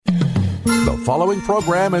following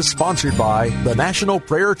program is sponsored by the National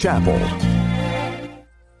Prayer Chapel.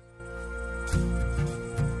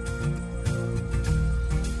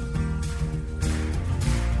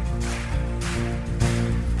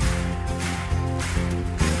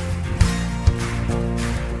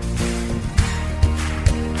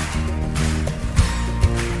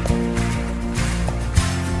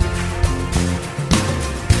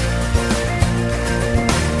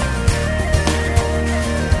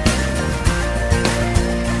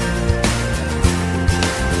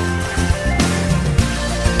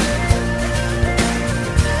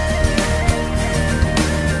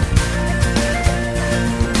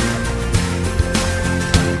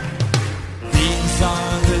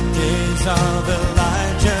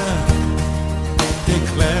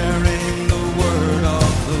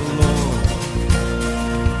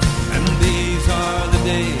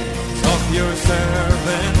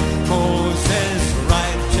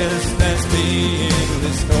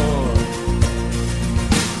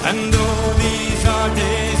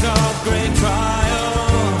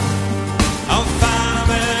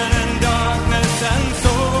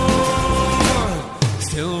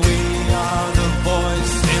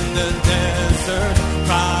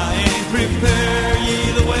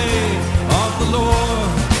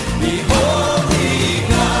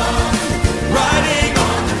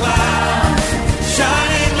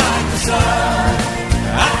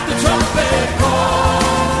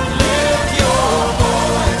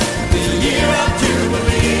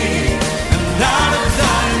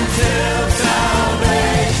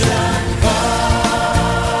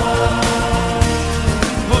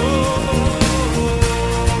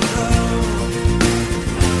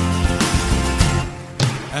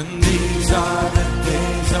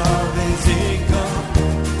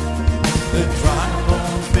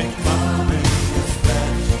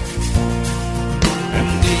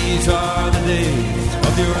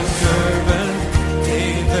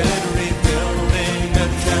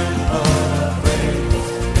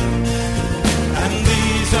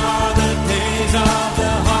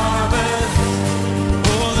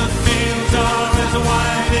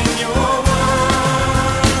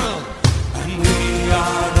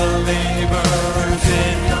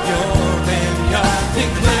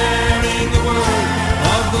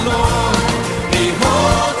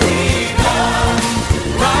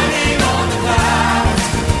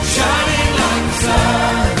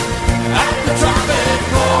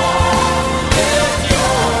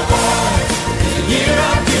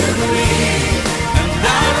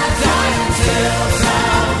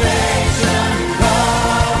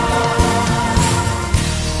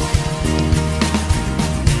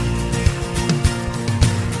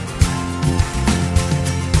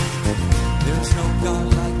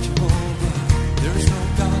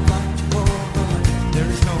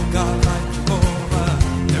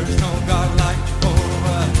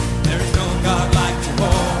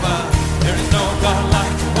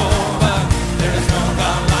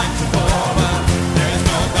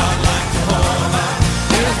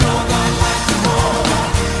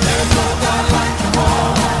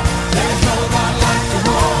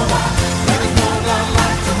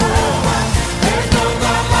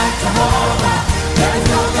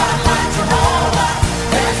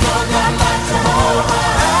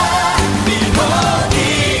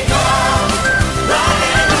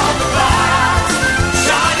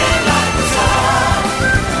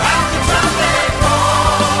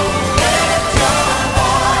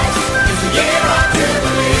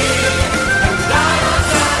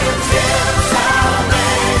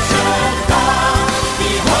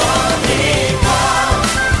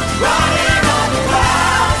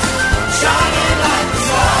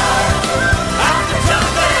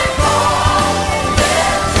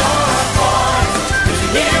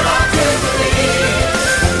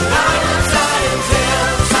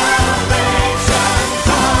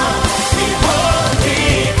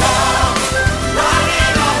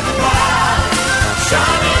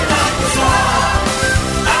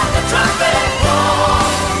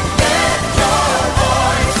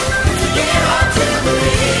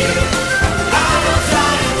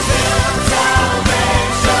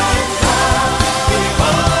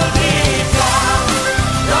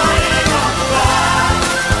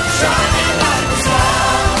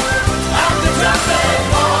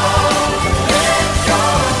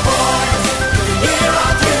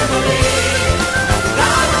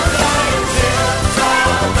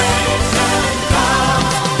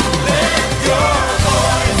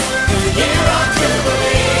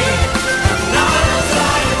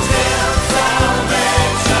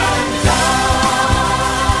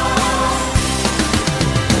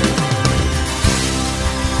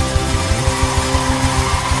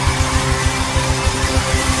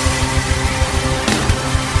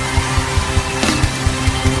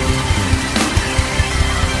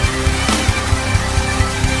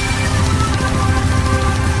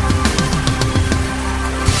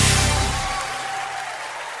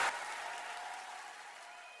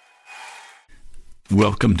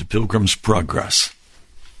 Welcome to Pilgrim's Progress.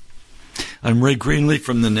 I'm Ray Greenlee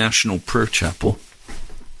from the National Prayer Chapel.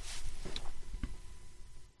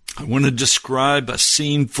 I want to describe a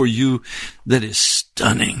scene for you that is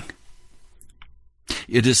stunning.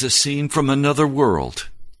 It is a scene from another world.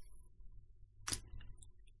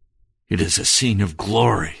 It is a scene of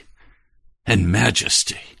glory and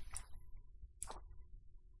majesty.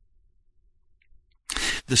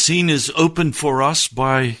 The scene is opened for us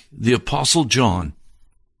by the Apostle John.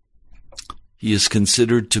 He is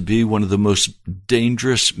considered to be one of the most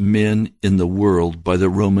dangerous men in the world by the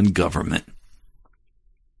Roman government.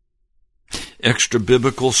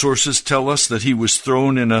 Extra-biblical sources tell us that he was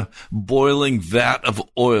thrown in a boiling vat of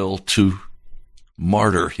oil to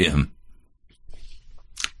martyr him,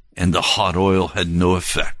 and the hot oil had no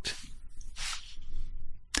effect.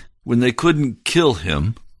 When they couldn't kill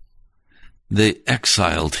him, they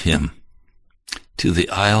exiled him to the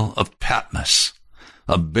Isle of Patmos,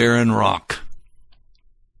 a barren rock.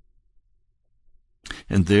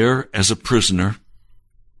 And there, as a prisoner,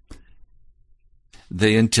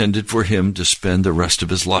 they intended for him to spend the rest of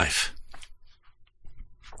his life.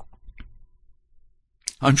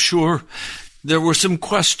 I'm sure there were some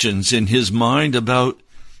questions in his mind about,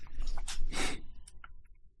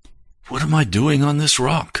 what am I doing on this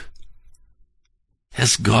rock?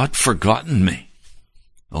 Has God forgotten me?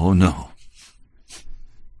 Oh, no.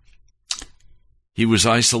 He was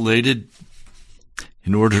isolated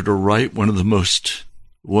in order to write one of the most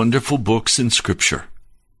wonderful books in Scripture,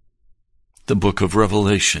 the book of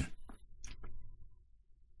Revelation.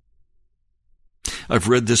 I've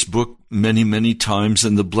read this book many, many times,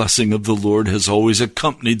 and the blessing of the Lord has always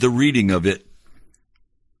accompanied the reading of it.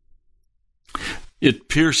 It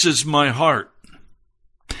pierces my heart.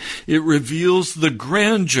 It reveals the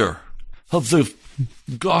grandeur of the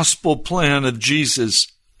gospel plan of Jesus.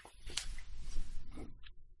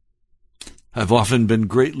 I've often been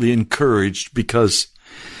greatly encouraged because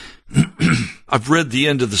I've read the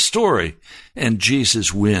end of the story, and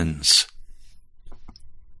Jesus wins.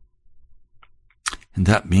 And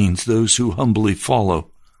that means those who humbly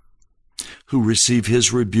follow, who receive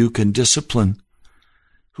his rebuke and discipline,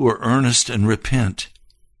 who are earnest and repent.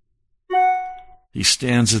 He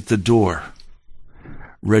stands at the door,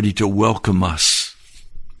 ready to welcome us,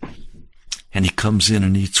 and he comes in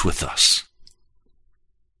and eats with us.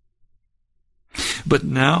 But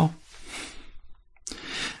now,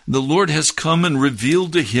 the Lord has come and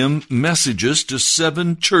revealed to him messages to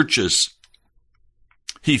 7 churches.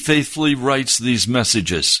 He faithfully writes these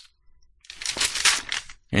messages,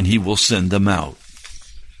 and he will send them out.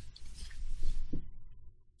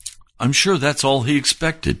 I'm sure that's all he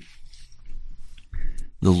expected.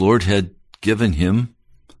 The Lord had given him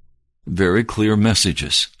very clear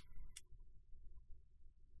messages.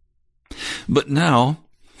 But now,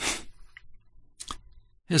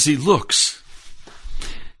 as he looks,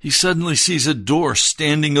 he suddenly sees a door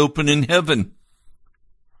standing open in heaven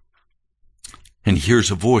and hears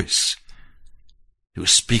a voice. It was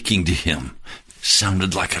speaking to him. It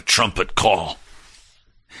sounded like a trumpet call.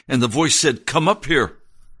 And the voice said, "Come up here,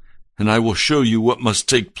 and I will show you what must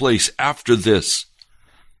take place after this."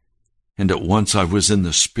 And at once I was in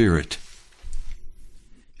the Spirit,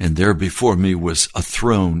 and there before me was a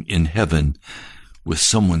throne in heaven with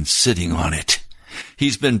someone sitting on it.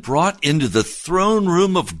 He's been brought into the throne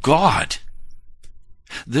room of God.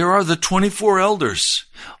 There are the 24 elders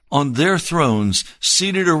on their thrones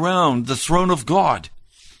seated around the throne of God.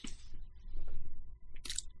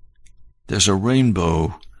 There's a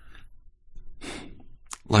rainbow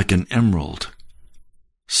like an emerald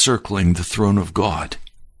circling the throne of God.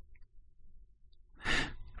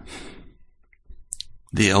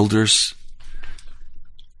 The elders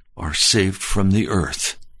are saved from the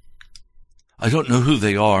earth. I don't know who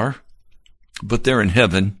they are, but they're in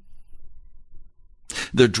heaven.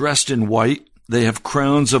 They're dressed in white. They have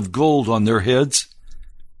crowns of gold on their heads.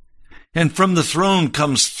 And from the throne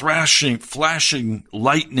comes flashing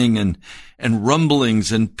lightning and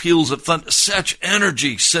rumblings and peals of thunder. Such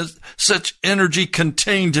energy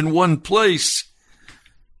contained in one place.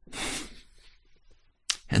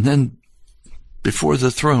 And then before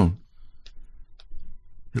the throne,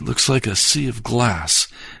 it looks like a sea of glass,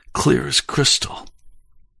 clear as crystal.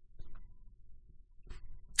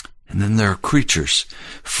 And then there are creatures,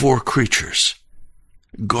 4 creatures,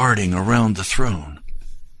 guarding around the throne.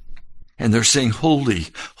 And they're saying, "Holy,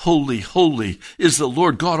 holy, holy is the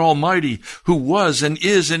Lord God Almighty, who was and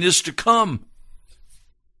is to come."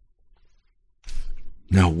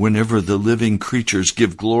 Now, whenever the living creatures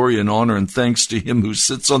give glory and honor and thanks to him who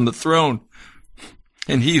sits on the throne,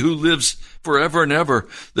 and he who lives forever and ever.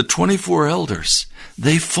 The 24 elders,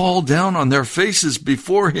 they fall down on their faces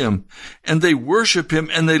before him, and they worship him,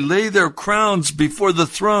 and they lay their crowns before the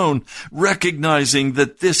throne, recognizing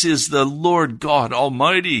that this is the Lord God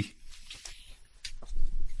Almighty.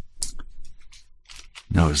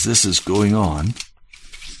 Now, as this is going on,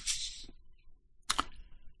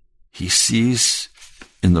 he sees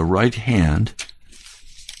in the right hand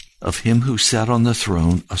of him who sat on the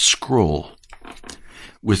throne a scroll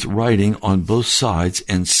with writing on both sides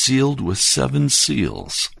and sealed with 7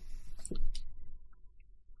 seals.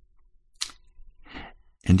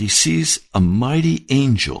 And he sees a mighty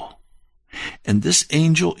angel, and this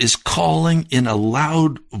angel is calling in a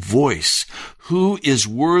loud voice, "Who is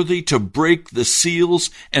worthy to break the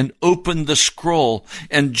seals and open the scroll?"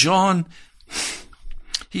 And John,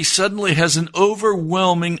 he suddenly has an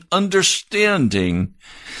overwhelming understanding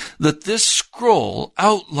that this scroll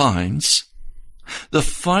outlines the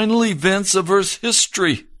final events of Earth's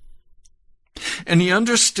history. And he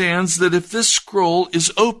understands that if this scroll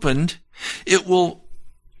is opened, it will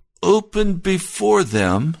open before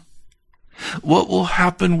them what will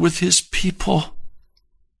happen with his people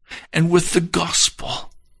and with the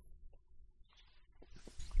gospel.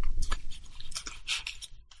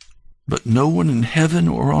 But no one in heaven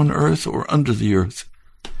or on earth or under the earth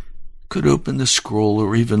could open the scroll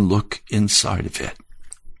or even look inside of it.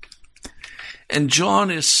 And John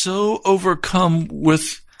is so overcome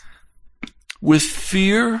with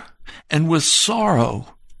fear and with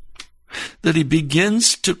sorrow that he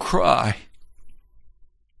begins to cry.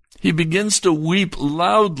 He begins to weep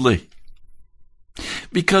loudly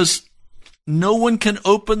because no one can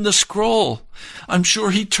open the scroll. I'm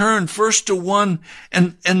sure he turned first to one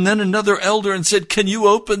and then another elder and said, "Can you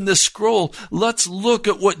open this scroll? Let's look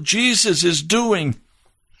at what Jesus is doing."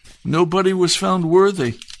 Nobody was found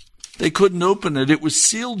worthy. They couldn't open it. It was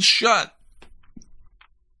sealed shut.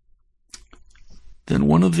 Then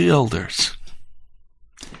one of the elders,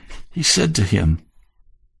 he said to him,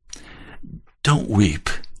 "Don't weep.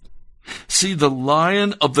 See, the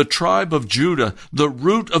Lion of the tribe of Judah, the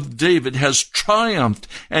Root of David, has triumphed,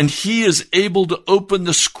 and he is able to open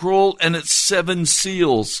the scroll and its 7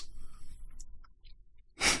 seals."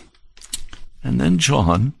 And then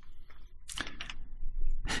John,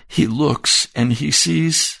 he looks and he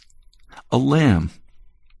sees a lamb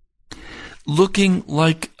looking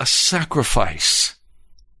like a sacrifice,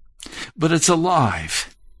 but it's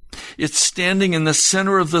alive. It's standing in the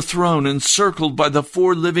center of the throne, encircled by the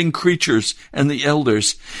 4 living creatures and the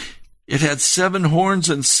elders. It had 7 horns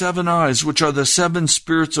and 7 eyes, which are the 7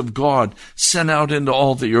 spirits of God sent out into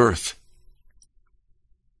all the earth.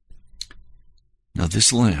 Now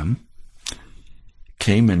this lamb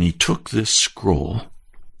came and he took this scroll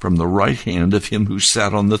from the right hand of him who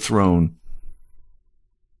sat on the throne.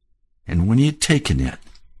 And when he had taken it,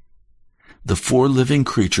 the 4 living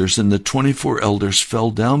creatures and the 24 elders fell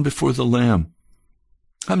down before the Lamb.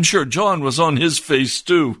 I'm sure John was on his face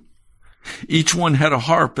too. Each one had a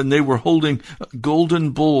harp, and they were holding golden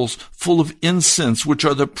bowls full of incense, which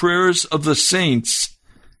are the prayers of the saints.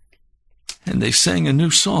 And they sang a new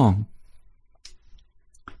song.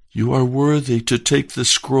 "You are worthy to take the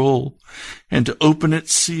scroll and to open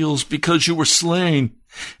its seals, because you were slain,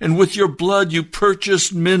 and with your blood you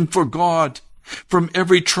purchased men for God. From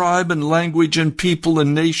every tribe and language and people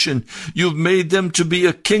and nation, you've made them to be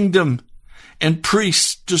a kingdom and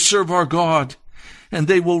priests to serve our God, and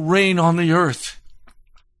they will reign on the earth."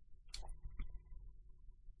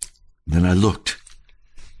 Then I looked,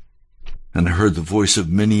 and I heard the voice of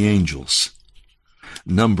many angels,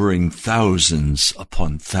 numbering thousands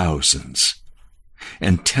upon thousands,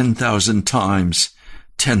 and 10,000 times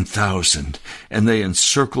 10,000, and they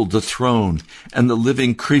encircled the throne and the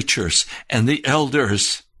living creatures and the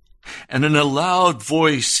elders. And in a loud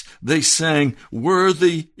voice they sang,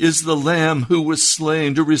 "Worthy is the Lamb who was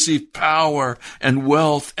slain to receive power and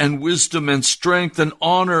wealth and wisdom and strength and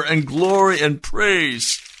honor and glory and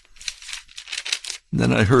praise." And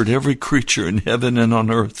then I heard every creature in heaven and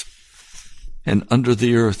on earth and under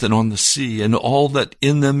the earth and on the sea and all that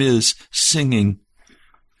in them is singing,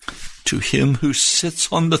 "To him who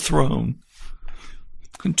sits on the throne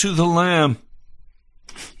and to the Lamb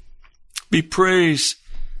be praise,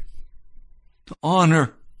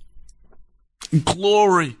 honor,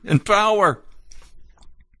 glory, and power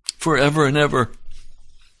forever and ever."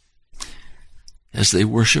 As they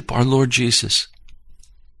worship our Lord Jesus,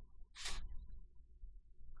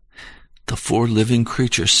 the 4 living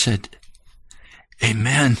creatures said,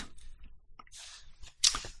 "Amen."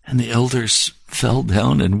 And the elders fell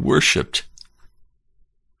down and worshipped.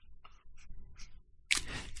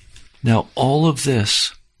 Now, all of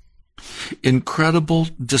this incredible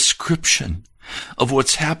description of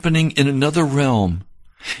what's happening in another realm,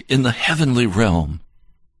 in the heavenly realm.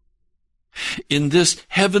 In this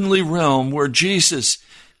heavenly realm where Jesus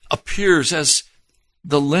appears as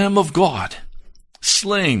the Lamb of God,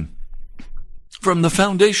 slain from the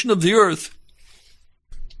foundation of the earth.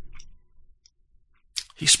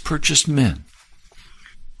 He's purchased men.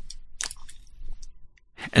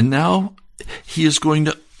 And now he is going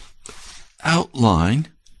to outline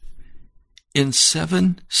in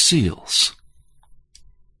 7 seals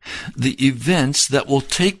the events that will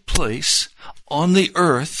take place on the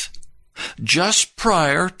earth just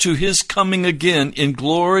prior to his coming again in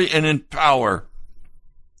glory and in power.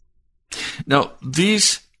 Now,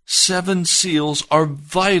 these 7 seals are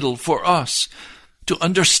vital for us to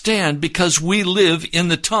understand because we live in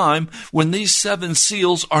the time when these 7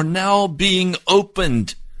 seals are now being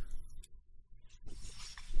opened.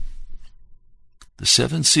 The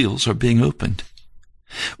 7 seals are being opened.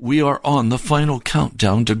 We are on the final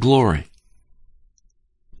countdown to glory.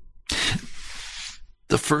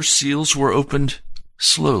 The first seals were opened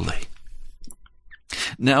slowly.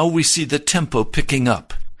 Now we see the tempo picking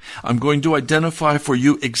up. I'm going to identify for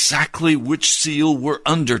you exactly which seal we're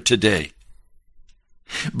under today.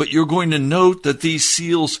 But you're going to note that these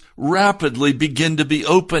seals rapidly begin to be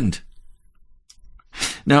opened.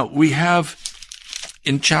 Now we have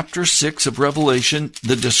in chapter 6 of Revelation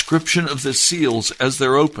the description of the seals as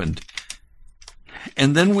they're opened.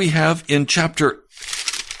 And then we have in chapter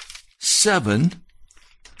 7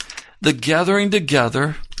 the gathering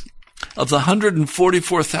together of the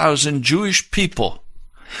 144,000 Jewish people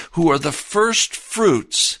who are the first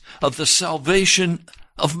fruits of the salvation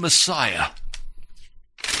of Messiah.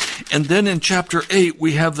 And then in chapter 8,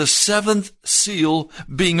 we have the 7th seal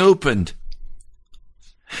being opened.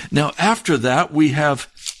 Now, after that, we have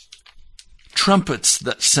trumpets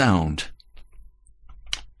that sound.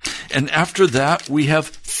 And after that, we have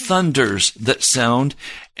thunders that sound,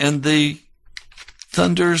 and the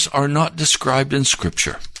thunders are not described in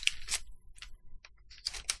Scripture.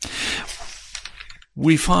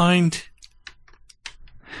 We find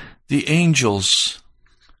the angels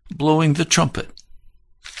blowing the trumpet.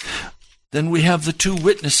 Then we have the 2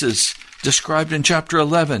 witnesses described in chapter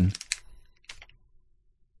 11.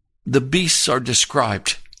 The beasts are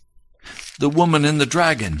described, the woman and the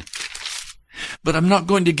dragon. But I'm not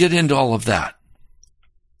going to get into all of that.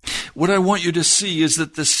 What I want you to see is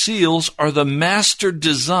that the seals are the master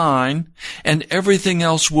design, and everything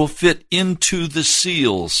else will fit into the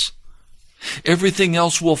seals. Everything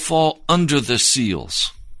else will fall under the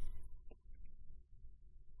seals.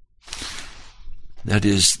 That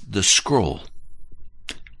is the scroll,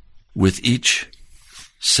 with each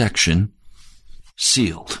section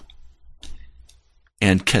sealed,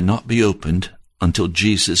 and cannot be opened until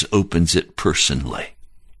Jesus opens it personally.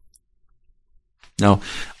 Now,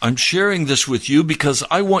 I'm sharing this with you because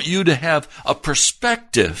I want you to have a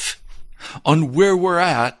perspective on where we're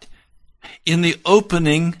at in the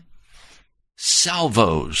opening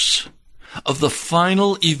salvos of the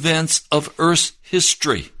final events of Earth's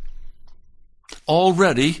history.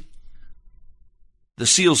 Already, the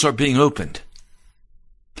seals are being opened.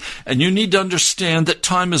 And you need to understand that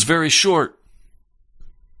time is very short.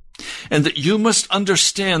 And that you must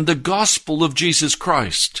understand the gospel of Jesus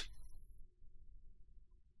Christ.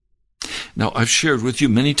 Now, I've shared with you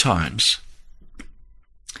many times,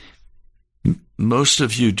 most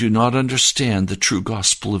of you do not understand the true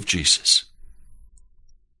gospel of Jesus.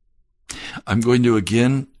 I'm going to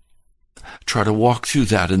again try to walk through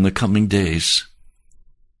that in the coming days.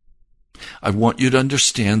 I want you to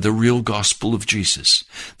understand the real gospel of Jesus,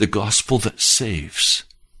 the gospel that saves,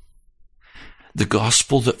 the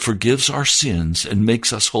gospel that forgives our sins and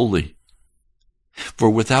makes us holy. For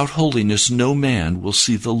without holiness, no man will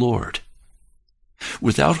see the Lord.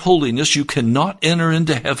 Without holiness, you cannot enter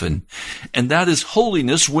into heaven. And that is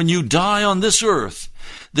holiness when you die on this earth.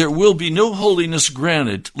 There will be no holiness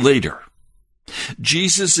granted later.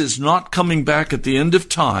 Jesus is not coming back at the end of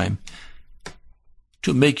time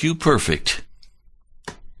to make you perfect.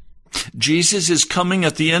 Jesus is coming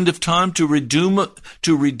at the end of time to redeem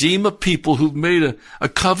a people who've made a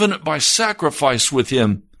covenant by sacrifice with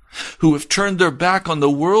him, who have turned their back on the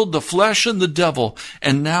world, the flesh, and the devil,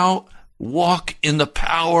 and now walk in the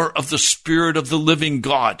power of the Spirit of the living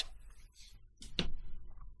God.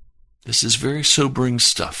 This is very sobering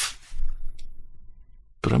stuff.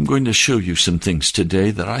 But I'm going to show you some things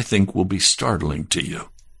today that I think will be startling to you.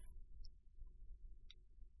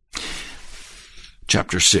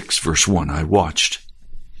 Chapter 6, verse 1, I watched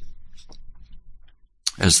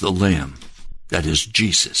as the Lamb, that is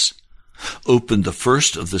Jesus, opened the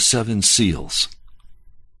first of the 7 seals.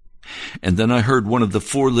 And then I heard one of the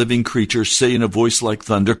 4 living creatures say in a voice like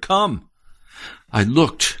thunder, "Come!" I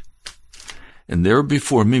looked, and there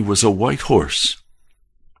before me was a white horse.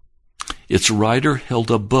 Its rider held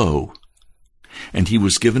a bow, and he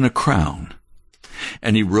was given a crown,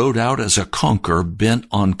 and he rode out as a conqueror bent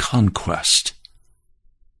on conquest.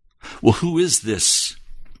 Well, who is this?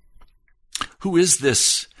 Who is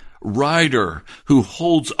this rider who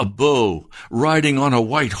holds a bow, riding on a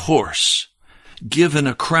white horse, given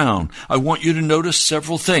a crown? I want you to notice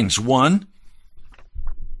several things. One,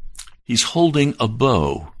 he's holding a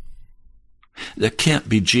bow. That can't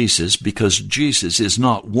be Jesus, because Jesus is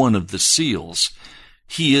not one of the seals.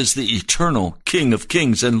 He is the eternal King of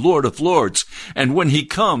kings and Lord of lords. And when he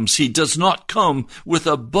comes, he does not come with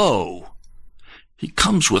a bow. He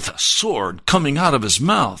comes with a sword coming out of his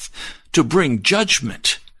mouth to bring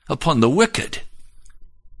judgment upon the wicked.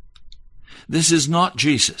 This is not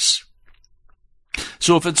Jesus.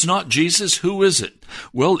 So if it's not Jesus, who is it?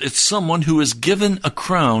 Well, it's someone who is given a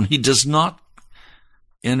crown. He does not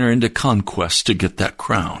enter into conquest to get that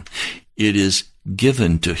crown. It is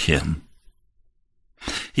given to him.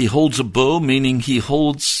 He holds a bow, meaning he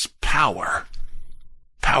holds power.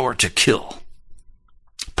 Power to kill.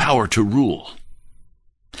 Power to rule.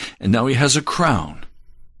 And now he has a crown.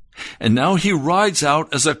 And now he rides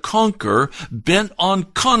out as a conqueror bent on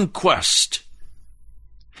conquest.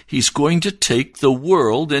 He's going to take the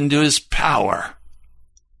world into his power.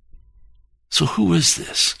 So who is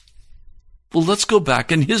this? Well, let's go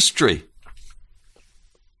back in history.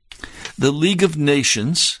 The League of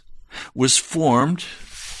Nations was formed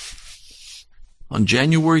on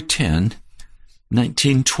January 10,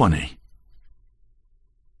 1920.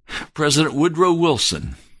 President Woodrow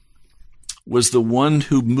Wilson was the one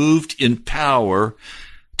who moved in power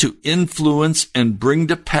to influence and bring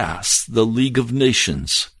to pass the League of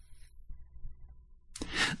Nations.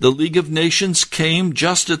 The League of Nations came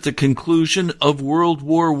just at the conclusion of World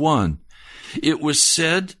War I. It was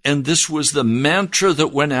said, and this was the mantra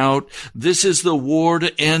that went out, this is the war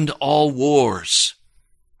to end all wars.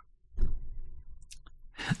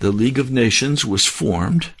 The League of Nations was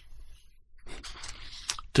formed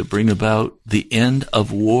to bring about the end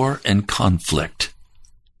of war and conflict.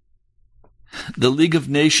 The League of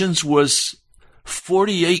Nations was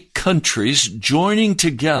 48 countries joining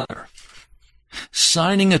together,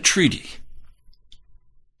 signing a treaty,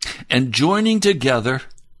 and joining together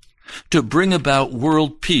to bring about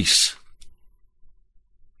world peace.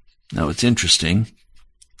 Now, it's interesting.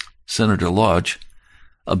 Senator Lodge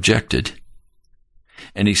objected,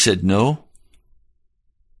 and he said no.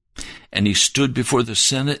 And he stood before the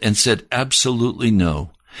Senate and said absolutely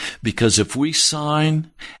no, because if we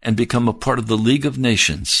sign and become a part of the League of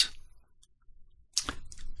Nations,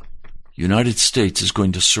 United States is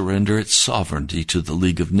going to surrender its sovereignty to the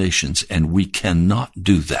League of Nations, and we cannot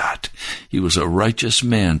do that. He was a righteous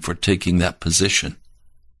man for taking that position.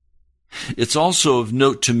 It's also of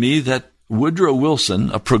note to me that Woodrow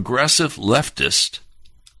Wilson, a progressive leftist,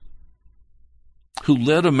 who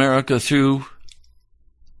led America through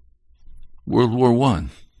World War I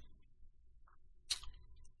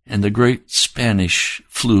and the great Spanish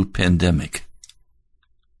flu pandemic,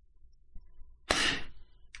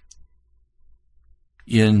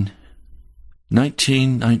 in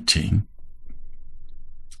 1919,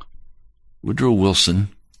 Woodrow Wilson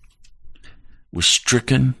was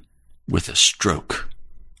stricken with a stroke,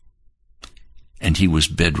 and he was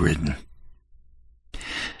bedridden.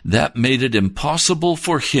 That made it impossible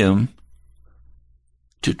for him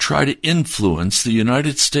to try to influence the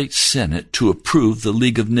United States Senate to approve the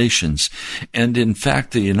League of Nations. And in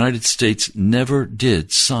fact, the United States never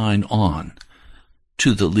did sign on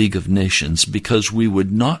to the League of Nations because we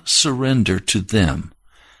would not surrender to them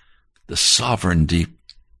the sovereignty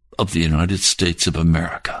of the United States of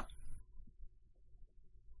America.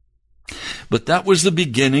 But that was the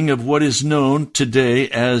beginning of what is known today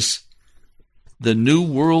as the New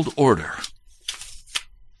World Order.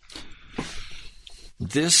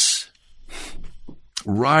 This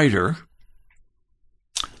rider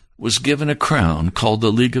was given a crown called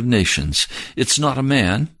the League of Nations. It's not a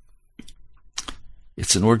man.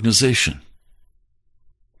 It's an organization.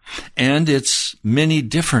 And it's many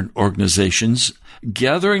different organizations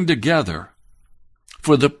gathering together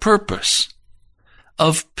for the purpose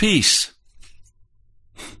of peace,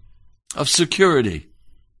 of security,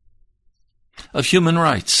 of human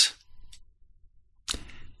rights.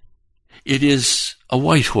 It is a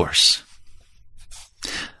white horse,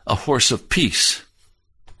 a horse of peace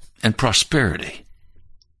and prosperity.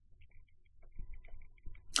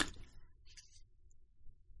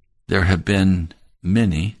 there have been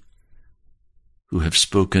many who have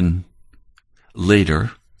spoken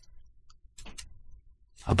later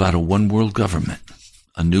about a one-world government,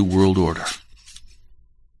 a new world order.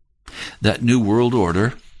 That new world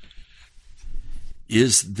order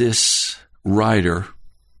is this rider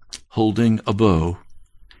holding a bow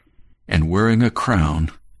and wearing a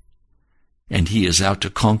crown, and he is out to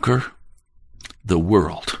conquer the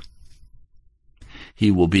world. He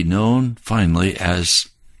will be known finally as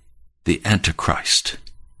the Antichrist.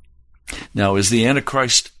 Now, is the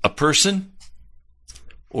Antichrist a person,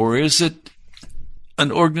 or is it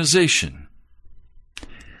an organization?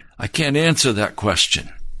 I can't answer that question.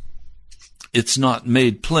 It's not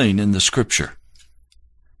made plain in the Scripture.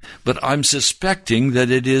 But I'm suspecting that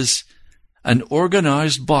it is an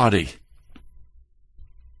organized body.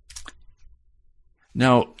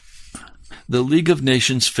 Now, the League of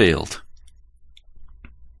Nations failed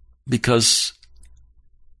because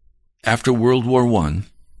after World War I,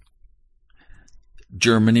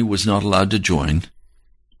 Germany was not allowed to join.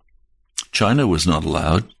 China was not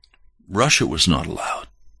allowed. Russia was not allowed.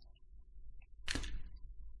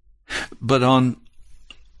 But on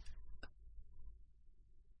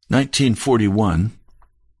 1941,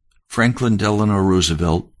 Franklin Delano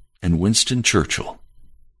Roosevelt and Winston Churchill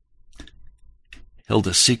held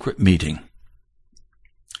a secret meeting.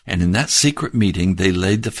 And in that secret meeting, they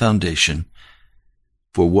laid the foundation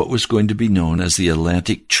for what was going to be known as the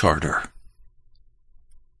Atlantic Charter.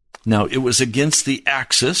 Now, it was against the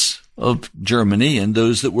Axis of Germany and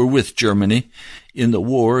those that were with Germany in the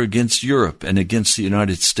war against Europe and against the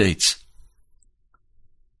United States.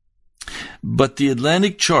 But the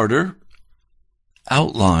Atlantic Charter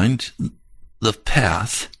outlined the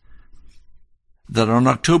path that on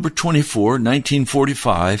October 24,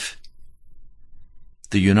 1945,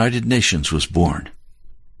 the United Nations was born.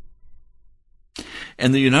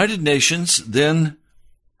 And the United Nations then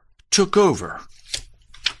took over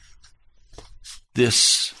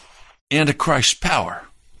this Antichrist power.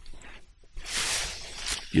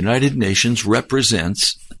 United Nations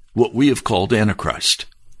represents what we have called Antichrist.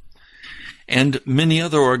 And many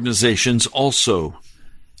other organizations also,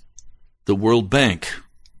 the World Bank,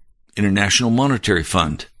 International Monetary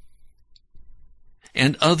Fund,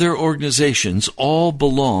 and other organizations all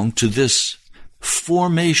belong to this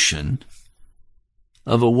formation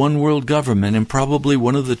of a one-world government, and probably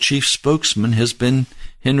one of the chief spokesmen has been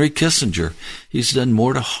Henry Kissinger. He's done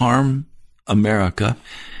more to harm America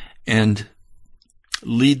and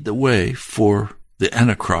lead the way for the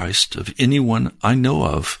Antichrist of anyone I know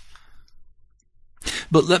of.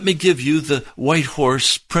 But let me give you the white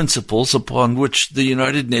horse principles upon which the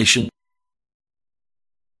United Nations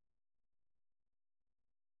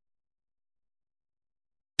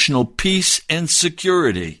peace and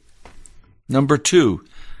security. Number 2,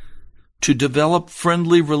 to develop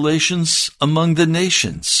friendly relations among the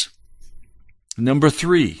nations. Number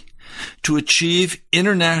 3, to achieve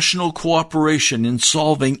international cooperation in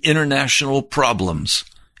solving international problems.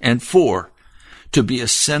 And 4, to be a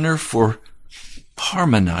center for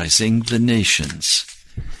harmonizing the nations.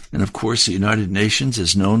 And of course, the United Nations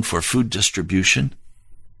is known for food distribution.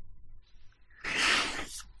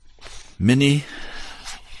 Many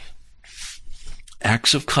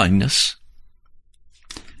acts of kindness,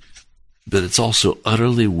 but it's also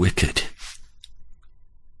utterly wicked.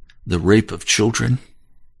 The rape of children,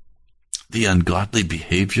 the ungodly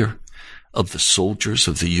behavior of the soldiers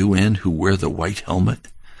of the UN who wear the white helmet.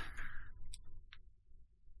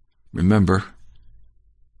 Remember,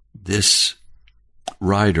 this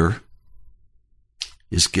rider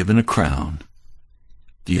is given a crown.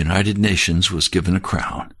 The United Nations was given a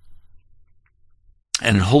crown.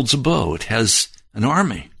 And it holds a bow. It has an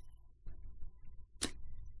army.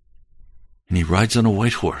 And he rides on a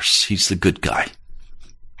white horse. He's the good guy.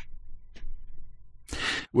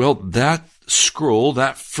 Well, that scroll,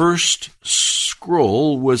 that first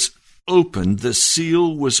scroll was opened. The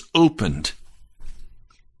seal was opened.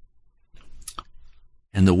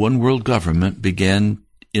 And the one world government began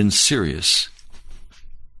in Sirius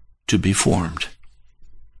to be formed.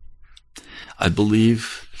 I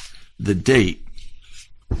believe the date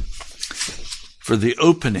for the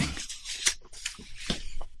opening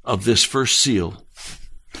of this first seal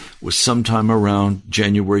was sometime around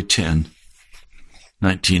January 10,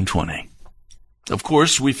 1920. Of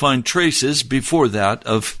course, we find traces before that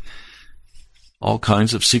of all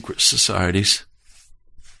kinds of secret societies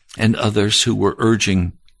and others who were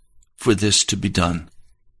urging for this to be done.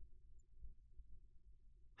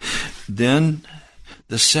 Then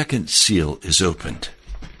the second seal is opened.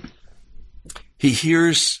 He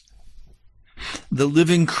hears the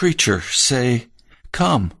living creature say,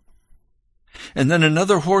 "Come." And then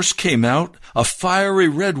another horse came out, a fiery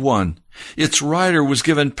red one. Its rider was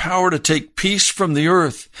given power to take peace from the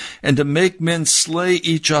earth and to make men slay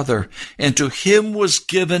each other. And to him was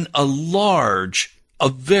given a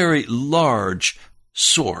very large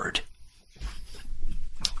sword.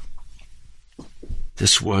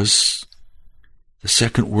 This was the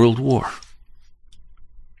Second World War.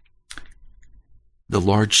 The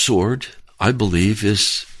large sword, I believe,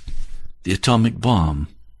 is the atomic bomb,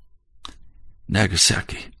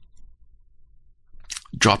 Nagasaki,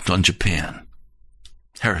 dropped on Japan,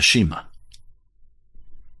 Hiroshima.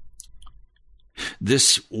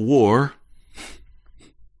 This war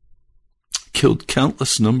killed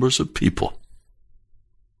countless numbers of people.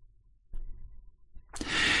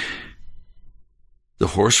 The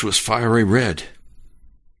horse was fiery red.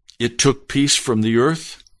 It took peace from the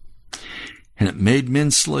earth, and it made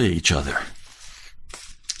men slay each other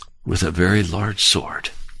with a very large sword.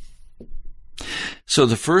 So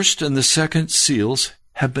the first and the second seals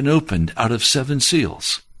have been opened out of 7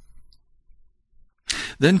 seals.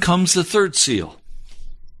 Then comes the third seal.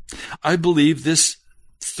 I believe this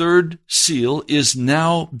third seal is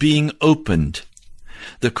now being opened.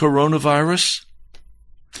 The coronavirus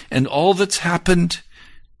and all that's happened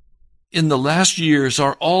in the last years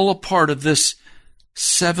are all a part of this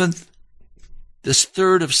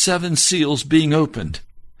third of 7 seals being opened.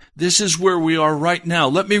 This is where we are right now.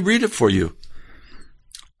 Let me read it for you.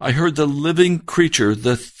 I heard the living creature,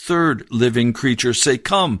 the third living creature, say,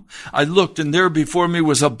 "Come." I looked, and there before me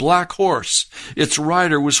was a black horse. Its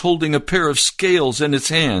rider was holding a pair of scales in its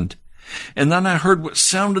hand. And then I heard what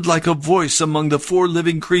sounded like a voice among the 4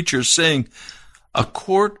 living creatures saying, "A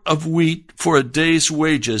quart of wheat for a day's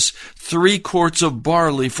wages, 3 quarts of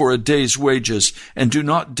barley for a day's wages, and do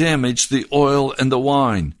not damage the oil and the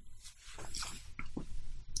wine."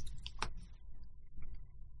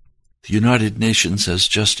 The United Nations has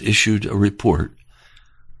just issued a report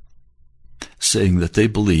saying that they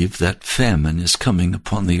believe that famine is coming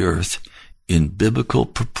upon the earth in biblical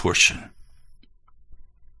proportion.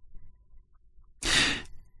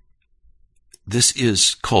 This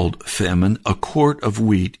is called famine. A quart of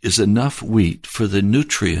wheat is enough wheat for the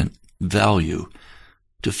nutrient value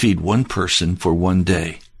to feed one person for one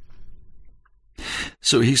day.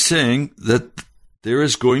 So he's saying that there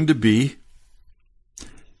is going to be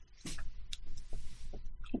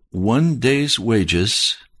 1 day's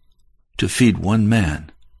wages to feed one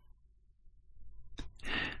man.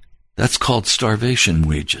 That's called starvation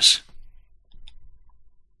wages.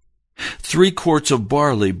 3 quarts of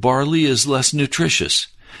barley. Barley is less nutritious.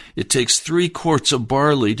 It takes 3 quarts of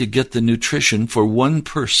barley to get the nutrition for one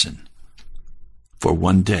person for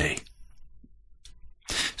one day.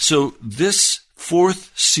 So this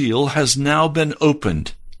 4th seal has now been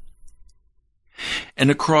opened. And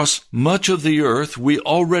across much of the earth, we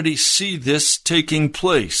already see this taking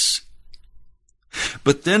place.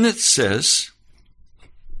 But then it says,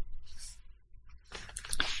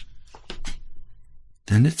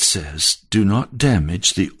 do not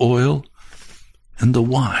damage the oil and the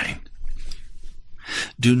wine.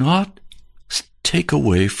 Do not take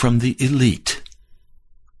away from the elite.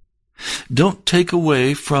 Don't take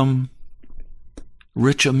away from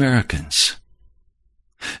rich Americans.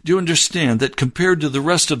 Do you understand that compared to the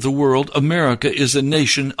rest of the world, America is a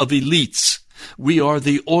nation of elites? We are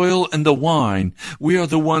the oil and the wine. We are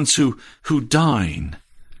the ones who dine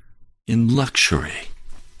in luxury.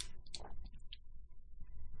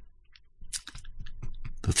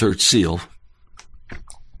 The 3rd seal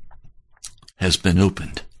has been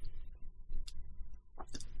opened.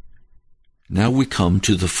 Now we come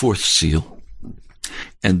to the 4th seal,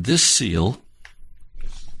 and this seal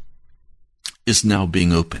is now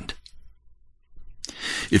being opened.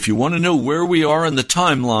 If you want to know where we are in the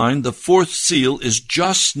timeline, the 4th seal is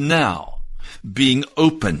just now being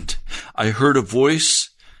opened. I heard a voice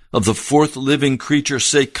of the 4th living creature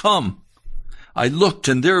say, "Come." I looked,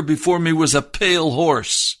 and there before me was a pale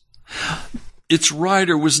horse. Its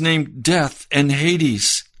rider was named Death and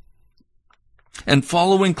Hades. And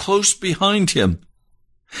following close behind him,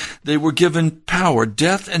 they were given power.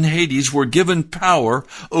 Death and Hades were given power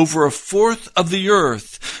over 1/4 of the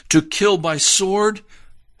earth to kill by sword,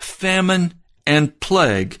 famine, and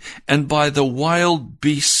plague, and by the wild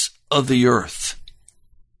beasts of the earth.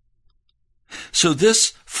 So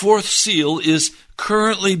this 4th seal is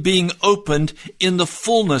currently being opened in the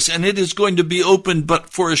fullness, and it is going to be opened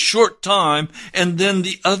but for a short time, and then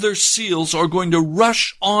the other seals are going to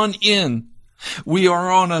rush on in. We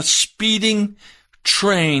are on a speeding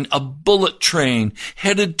train, a bullet train,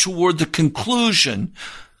 headed toward the conclusion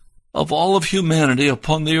of all of humanity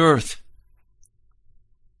upon the earth.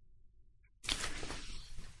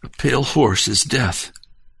 pale horse is death.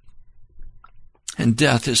 And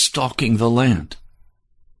death is stalking the land.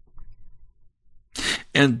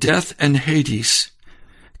 And death and Hades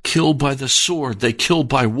kill by the sword. They kill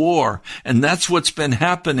by war. And that's what's been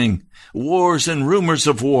happening. Wars and rumors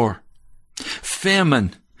of war.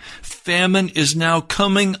 Famine. Famine is now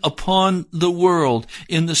coming upon the world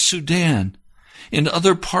in the Sudan, in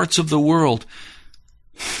other parts of the world.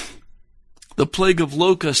 The plague of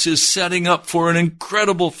locusts is setting up for an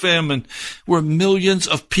incredible famine where millions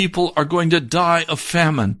of people are going to die of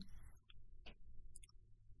famine.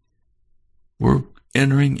 We're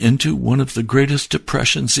entering into one of the greatest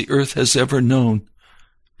depressions the earth has ever known.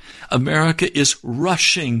 America is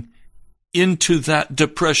rushing into that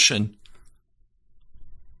depression.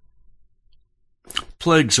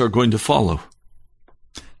 Plagues are going to follow.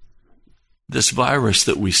 This virus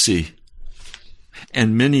that we see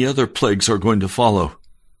and many other plagues are going to follow.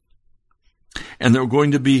 And there are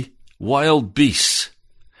going to be wild beasts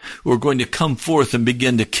who are going to come forth and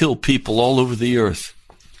begin to kill people all over the earth.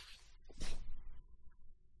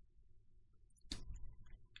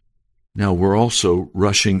 Now we're also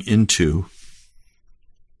rushing into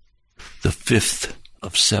the 5th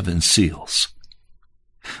of 7 seals.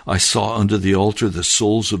 I saw under the altar the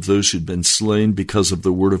souls of those who'd been slain because of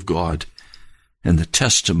the word of God and the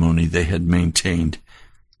testimony they had maintained.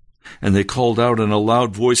 And they called out in a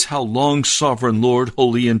loud voice, "How long, sovereign Lord,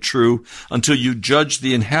 holy and true, until you judge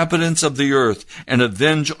the inhabitants of the earth and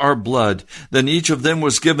avenge our blood?" Then each of them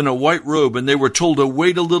was given a white robe, and they were told to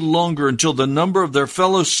wait a little longer until the number of their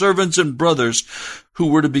fellow servants and brothers who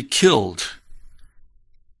were to be killed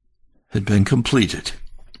had been completed.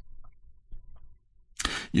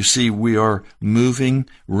 You see, we are moving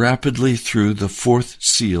rapidly through the 4th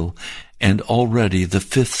seal, and already the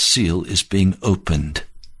 5th seal is being opened.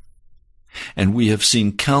 And we have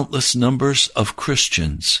seen countless numbers of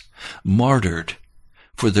Christians martyred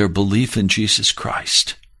for their belief in Jesus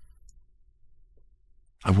Christ.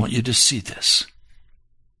 I want you to see this.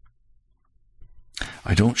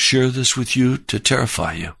 I don't share this with you to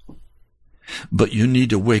terrify you, but you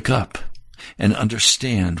need to wake up and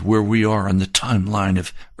understand where we are on the timeline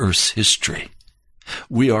of Earth's history.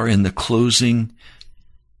 We are in the closing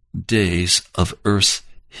days of Earth's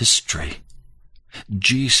history.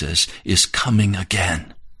 Jesus is coming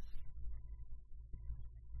again.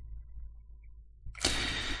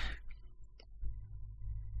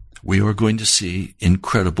 We are going to see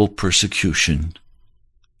incredible persecution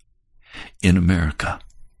in America.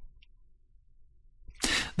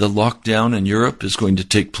 The lockdown in Europe is going to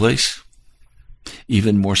take place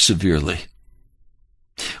even more severely.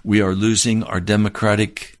 We are losing our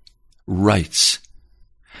democratic rights.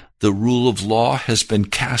 The rule of law has been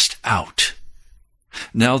cast out.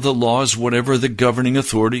 Now the law is whatever the governing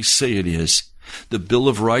authorities say it is. The Bill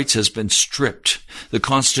of Rights has been stripped. The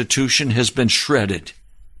Constitution has been shredded.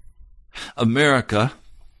 America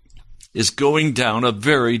is going down a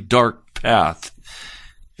very dark path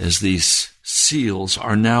as these seals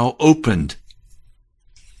are now opened.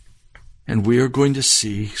 And we are going to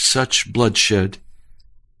see such bloodshed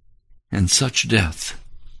and such death.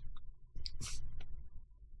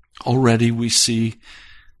 Already we see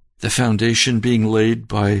the foundation being laid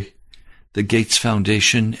by the Gates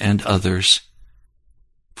Foundation and others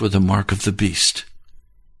for the mark of the beast.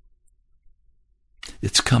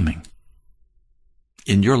 It's coming.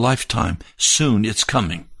 In your lifetime, soon it's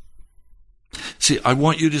coming. See, I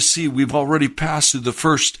want you to see we've already passed through the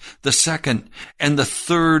 1st, the 2nd, and the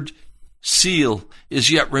 3rd seal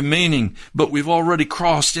is yet remaining, but we've already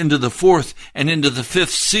crossed into the 4th and into the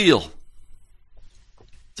 5th seal.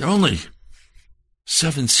 There are only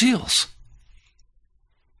 7 seals.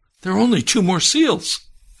 There are only 2 more seals.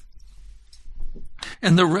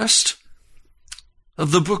 And the rest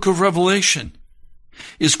of the book of Revelation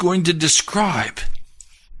is going to describe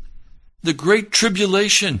the great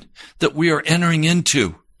tribulation that we are entering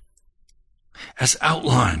into as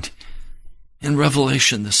outlined in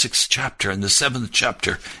Revelation, the 6th chapter and the 7th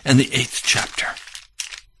chapter and the 8th chapter.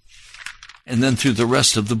 And then through the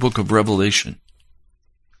rest of the book of Revelation.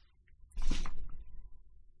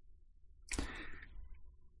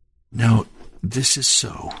 Now, this is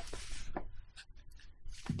so.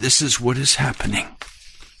 This is what is happening.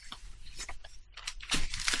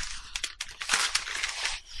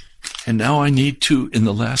 And now I need to, in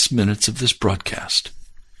the last minutes of this broadcast,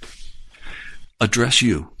 address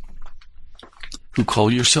you who call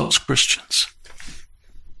yourselves Christians.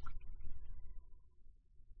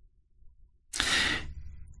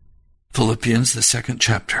 Philippians, the 2nd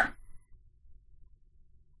chapter.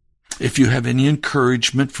 If you have any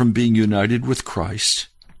encouragement from being united with Christ,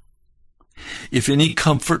 If any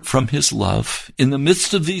comfort from his love, in the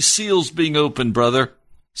midst of these seals being opened, brother,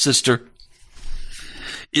 sister,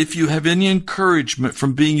 if you have any encouragement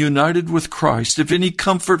from being united with Christ, if any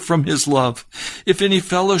comfort from his love, if any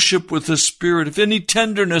fellowship with the Spirit, if any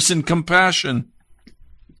tenderness and compassion,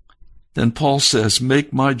 then Paul says,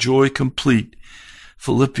 make my joy complete.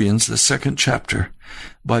 Philippians, the 2nd chapter,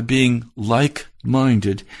 by being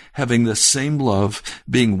like-minded, having the same love,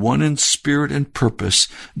 being one in spirit and purpose,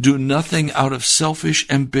 do nothing out of selfish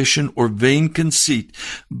ambition or vain conceit,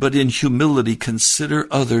 but in humility consider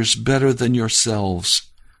others better than yourselves.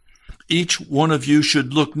 Each one of you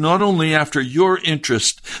should look not only after your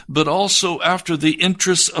interest, but also after the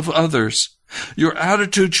interests of others. Your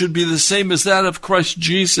attitude should be the same as that of Christ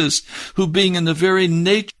Jesus, who being in the very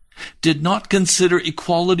nature did not consider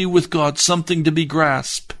equality with God something to be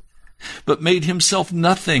grasped, but made himself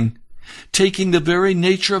nothing, taking the very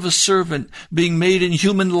nature of a servant, being made in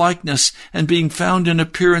human likeness, and being found in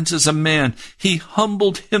appearance as a man. He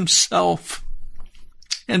humbled himself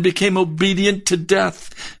and became obedient to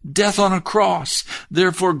death, death on a cross.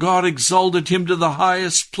 Therefore God exalted him to the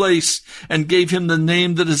highest place and gave him the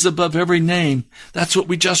name that is above every name. That's what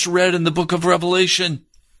we just read in the book of Revelation.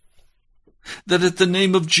 That at the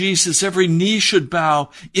name of Jesus every knee should bow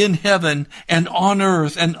in heaven and on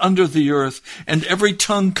earth and under the earth, and every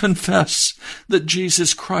tongue confess that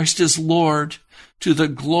Jesus Christ is Lord, to the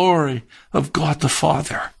glory of God the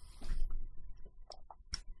Father.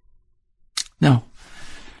 Now,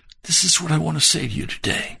 this is what I want to say to you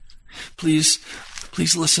today. Please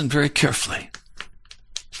listen very carefully.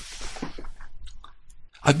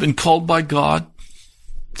 I've been called by God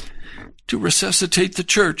to resuscitate the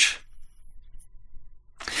church,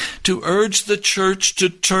 to urge the church to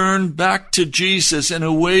turn back to Jesus and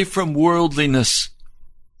away from worldliness.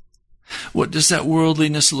 What does that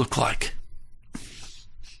worldliness look like?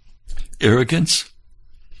 Arrogance,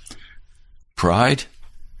 pride,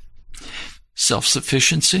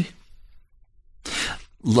 self-sufficiency,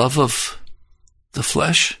 love of the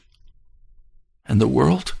flesh and the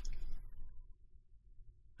world.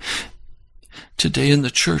 Today in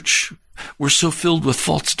the church, we're so filled with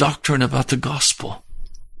false doctrine about the gospel.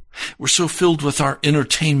 We're so filled with our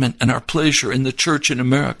entertainment and our pleasure in the church in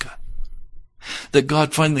America that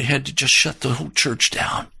God finally had to just shut the whole church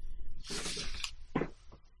down.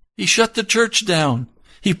 He shut the church down.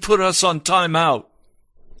 He put us on time out.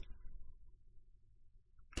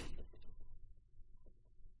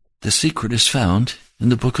 The secret is found in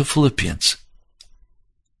the book of Philippians,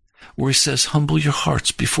 where he says, humble your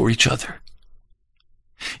hearts before each other.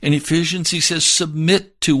 In Ephesians, he says,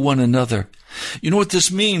 submit to one another. You know what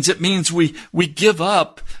this means? It means we give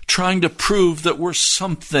up trying to prove that we're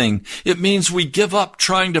something. It means we give up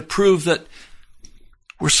trying to prove that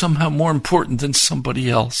we're somehow more important than somebody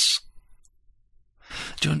else.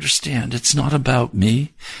 Do you understand? It's not about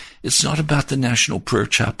me. It's not about the National Prayer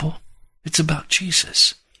Chapel. It's about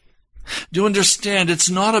Jesus. Do you understand? It's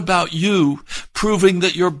not about you proving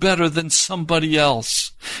that you're better than somebody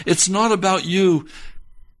else. It's not about you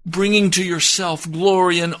bringing to yourself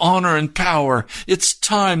glory and honor and power. It's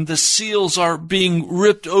time. The seals are being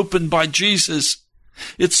ripped open by Jesus.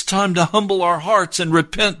 It's time to humble our hearts and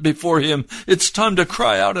repent before him. It's time to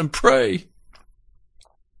cry out and pray.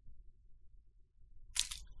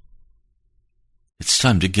 It's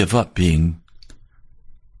time to give up being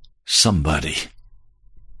somebody.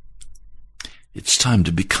 It's time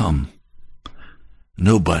to become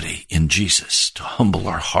nobody in Jesus, to humble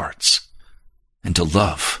our hearts and to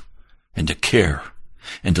love and to care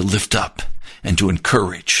and to lift up and to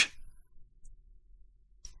encourage.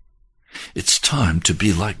 It's time to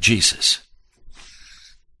be like Jesus.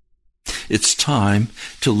 It's time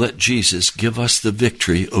to let Jesus give us the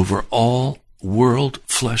victory over all world,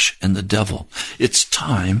 flesh, and the devil. It's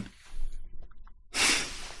time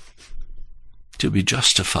to be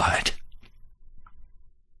justified.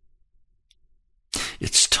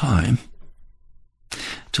 It's time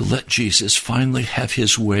to let Jesus finally have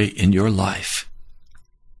his way in your life,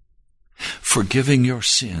 forgiving your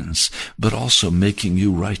sins, but also making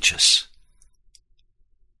you righteous.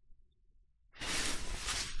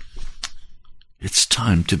 It's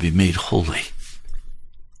time to be made holy.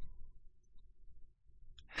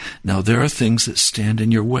 Now, there are things that stand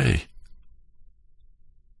in your way.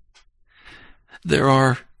 There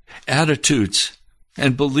are attitudes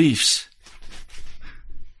and beliefs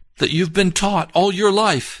that you've been taught all your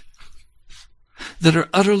life that are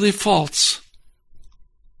utterly false.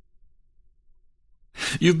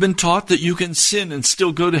 You've been taught that you can sin and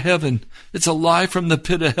still go to heaven. It's a lie from the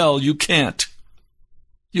pit of hell. You can't.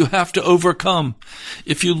 You have to overcome.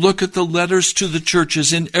 If you look at the letters to the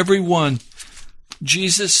churches, in every one,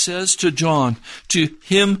 Jesus says to John, to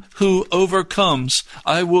him who overcomes,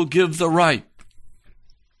 I will give the right.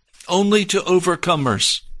 Only to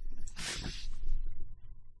overcomers.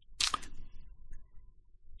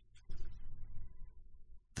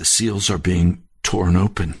 The seals are being torn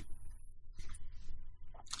open.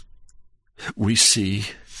 We see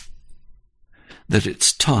that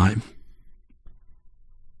it's time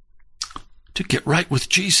to get right with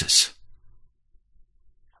Jesus.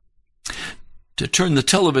 To turn the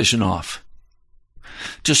television off.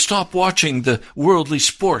 To stop watching the worldly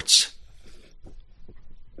sports.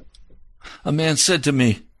 A man said to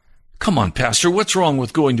me, come on, Pastor, what's wrong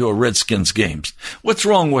with going to a Redskins games? What's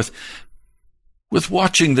wrong with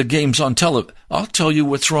watching the games on television? I'll tell you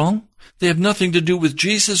what's wrong. They have nothing to do with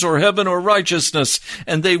Jesus or heaven or righteousness,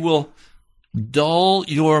 and they will dull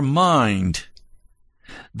your mind.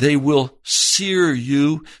 They will sear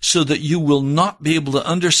you so that you will not be able to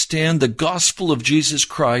understand the gospel of Jesus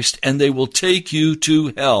Christ, and they will take you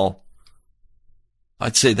to hell.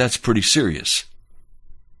 I'd say that's pretty serious.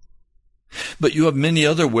 But you have many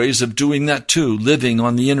other ways of doing that too, living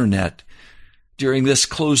on the internet. During this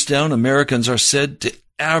close down, Americans are said to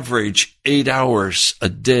average 8 hours a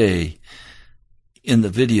day in the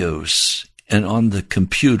videos and on the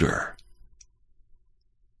computer.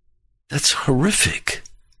 That's horrific.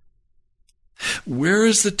 Where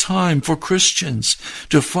is the time for Christians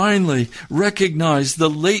to finally recognize the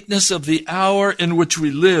lateness of the hour in which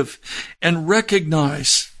we live and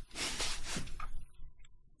recognize?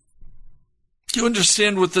 Do you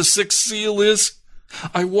understand what the sixth seal is?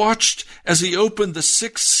 I watched as he opened the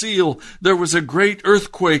sixth seal. There was a great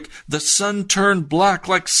earthquake. The sun turned black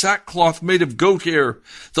like sackcloth made of goat hair.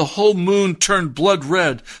 The whole moon turned blood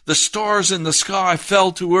red. The stars in the sky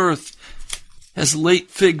fell to earth as late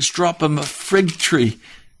figs drop from a fig tree.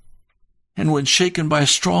 And when shaken by a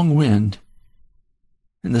strong wind,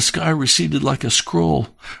 and the sky receded like a scroll,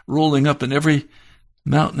 rolling up, and every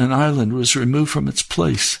mountain and island was removed from its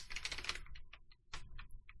place.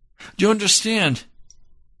 Do you understand?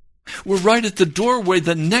 We're right at the doorway.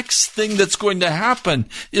 The next thing that's going to happen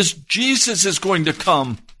is Jesus is going to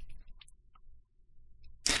come.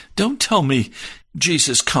 Don't tell me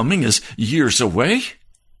Jesus coming is years away.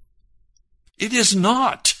 It is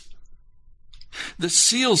not. The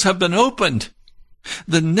seals have been opened.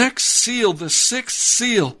 The next seal, the sixth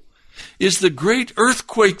seal, is the great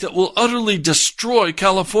earthquake that will utterly destroy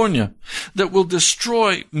California, that will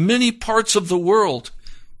destroy many parts of the world.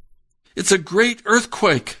 It's a great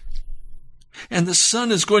earthquake. And the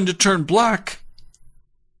sun is going to turn black.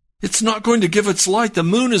 It's not going to give its light. The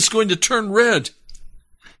moon is going to turn red.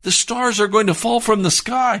 The stars are going to fall from the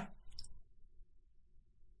sky.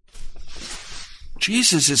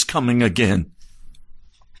 Jesus is coming again.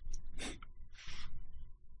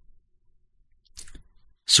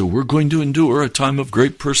 So we're going to endure a time of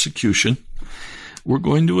great persecution. We're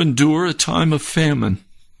going to endure a time of famine.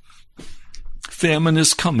 Famine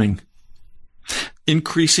is coming.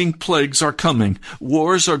 Increasing plagues are coming.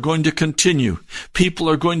 Wars are going to continue. People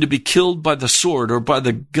are going to be killed by the sword or by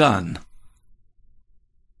the gun,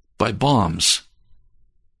 by bombs,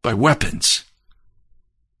 by weapons.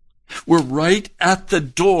 We're right at the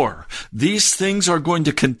door. These things are going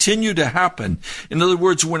to continue to happen. In other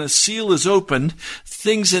words, when a seal is opened,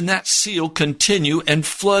 things in that seal continue and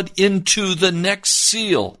flood into the next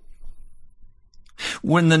seal.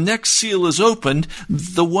 When the next seal is opened,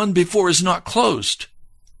 the one before is not closed.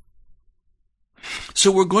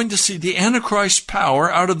 So we're going to see the Antichrist power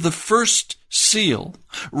out of the first seal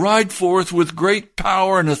ride forth with great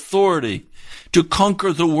power and authority to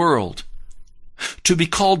conquer the world, to be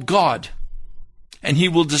called God, and he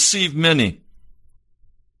will deceive many.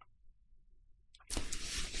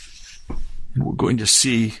 And we're going to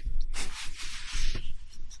see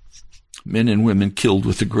men and women killed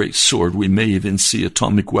with a great sword. We may even see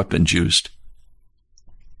atomic weapons used.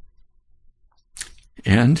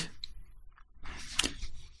 And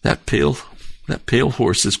that pale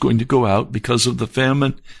horse is going to go out because of the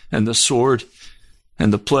famine and the sword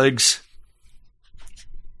and the plagues.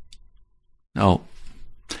 Now,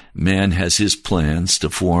 man has his plans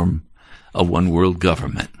to form a one-world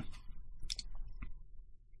government.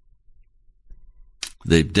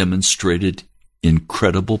 They've demonstrated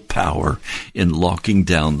incredible power in locking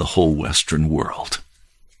down the whole Western world.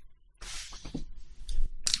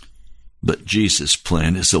 But Jesus'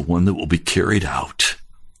 plan is the one that will be carried out,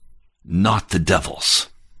 not the devil's,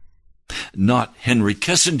 not Henry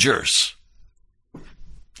Kissinger's.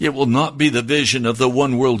 It will not be the vision of the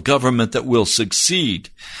one world government that will succeed.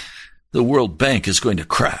 The World Bank is going to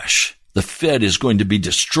crash. The Fed is going to be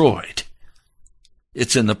destroyed.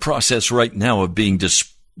 It's in the process right now of being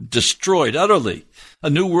destroyed utterly. A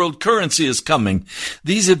new world currency is coming.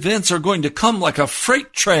 These events are going to come like a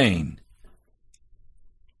freight train.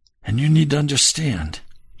 And you need to understand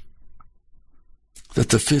that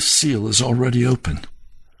the fifth seal is already open.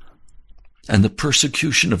 And the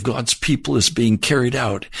persecution of God's people is being carried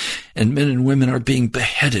out, and men and women are being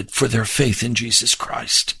beheaded for their faith in Jesus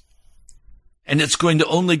Christ. And it's going to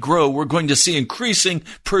only grow. We're going to see increasing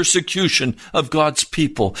persecution of God's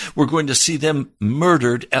people. We're going to see them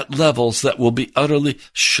murdered at levels that will be utterly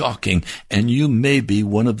shocking. And you may be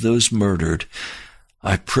one of those murdered.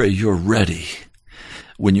 I pray you're ready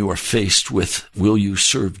when you are faced with, will you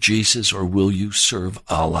serve Jesus or will you serve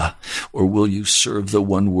Allah? Or will you serve the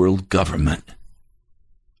one world government?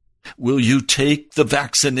 Will you take the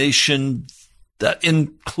vaccination that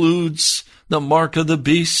includes the mark of the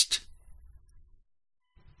beast?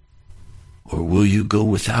 Or will you go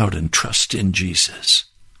without and trust in Jesus?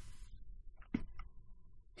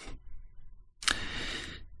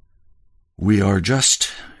 We are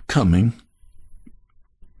just coming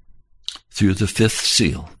through the fifth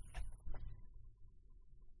seal.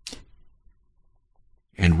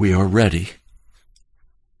 And we are ready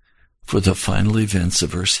for the final events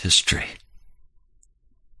of Earth's history.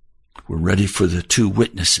 We're ready for the two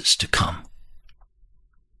witnesses to come.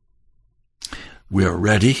 We are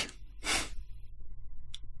ready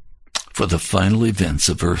for the final events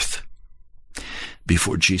of earth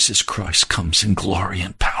before Jesus Christ comes in glory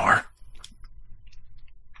and power.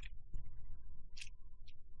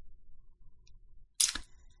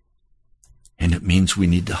 And it means we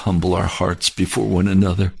need to humble our hearts before one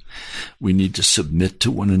another. We need to submit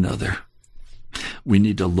to one another. We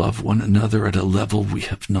need to love one another at a level we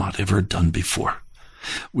have not ever done before.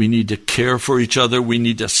 We need to care for each other. We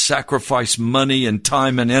need to sacrifice money and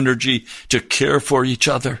time and energy to care for each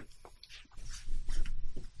other.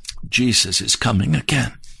 Jesus is coming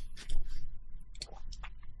again.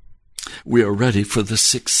 We are ready for the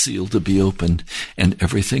sixth seal to be opened and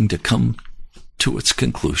everything to come to its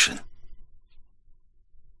conclusion.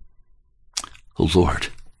 Oh Lord,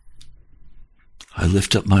 I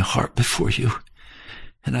lift up my heart before you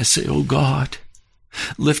and I say, oh God,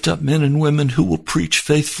 lift up men and women who will preach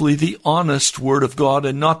faithfully the honest word of God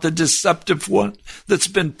and not the deceptive one that's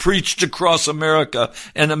been preached across America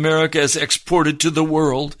and America is exported to the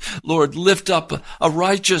world. Lord, lift up a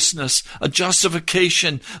righteousness, a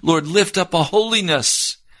justification. Lord, lift up a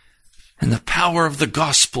holiness and the power of the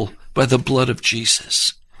gospel by the blood of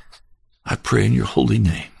Jesus. I pray in your holy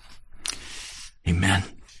name. Amen.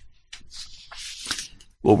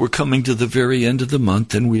 Well, we're coming to the very end of the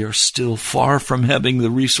month, and we are still far from having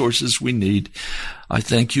the resources we need. I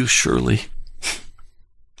thank you, Shirley.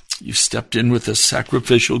 You stepped in with a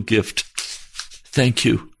sacrificial gift. Thank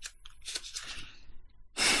you.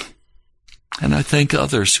 And I thank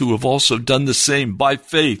others who have also done the same by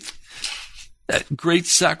faith. That great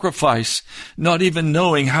sacrifice, not even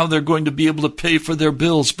knowing how they're going to be able to pay for their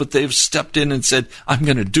bills, but they've stepped in and said, I'm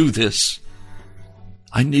going to do this.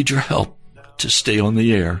 I need your help to stay on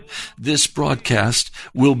the air. This broadcast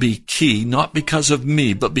will be key, not because of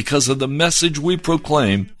me, but because of the message we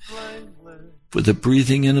proclaim for the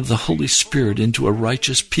breathing in of the Holy Spirit into a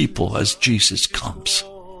righteous people as Jesus comes.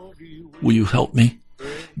 Will you help me?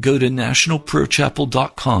 Go to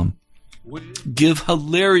nationalprayerchapel.com. Give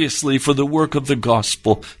hilariously for the work of the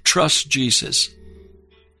gospel. Trust Jesus.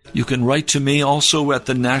 You can write to me also at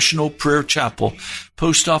the National Prayer Chapel,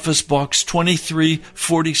 Post Office Box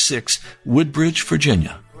 2346, Woodbridge,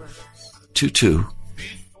 Virginia,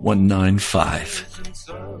 22195.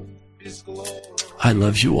 I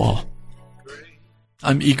love you all.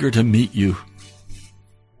 I'm eager to meet you.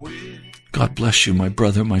 God bless you, my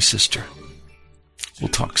brother, my sister. We'll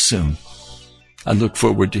talk soon. I look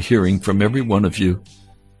forward to hearing from every one of you.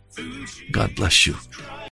 God bless you.